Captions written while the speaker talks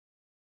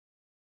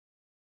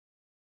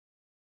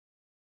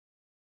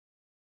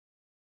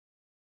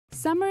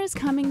Summer is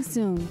coming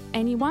soon,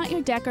 and you want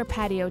your deck or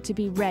patio to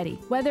be ready.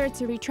 Whether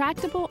it's a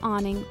retractable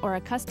awning or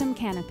a custom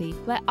canopy,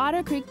 let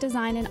Otter Creek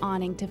design an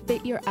awning to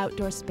fit your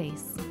outdoor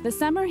space. The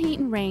summer heat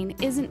and rain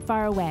isn't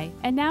far away,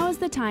 and now is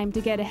the time to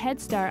get a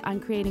head start on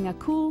creating a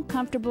cool,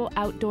 comfortable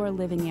outdoor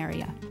living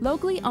area.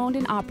 Locally owned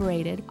and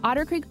operated,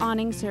 Otter Creek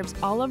Awning serves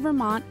all of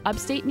Vermont,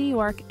 upstate New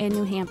York, and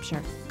New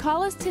Hampshire.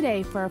 Call us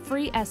today for a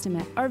free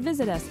estimate or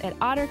visit us at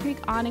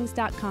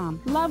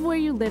ottercreekawnings.com. Love where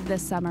you live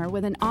this summer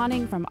with an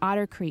awning from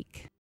Otter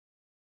Creek.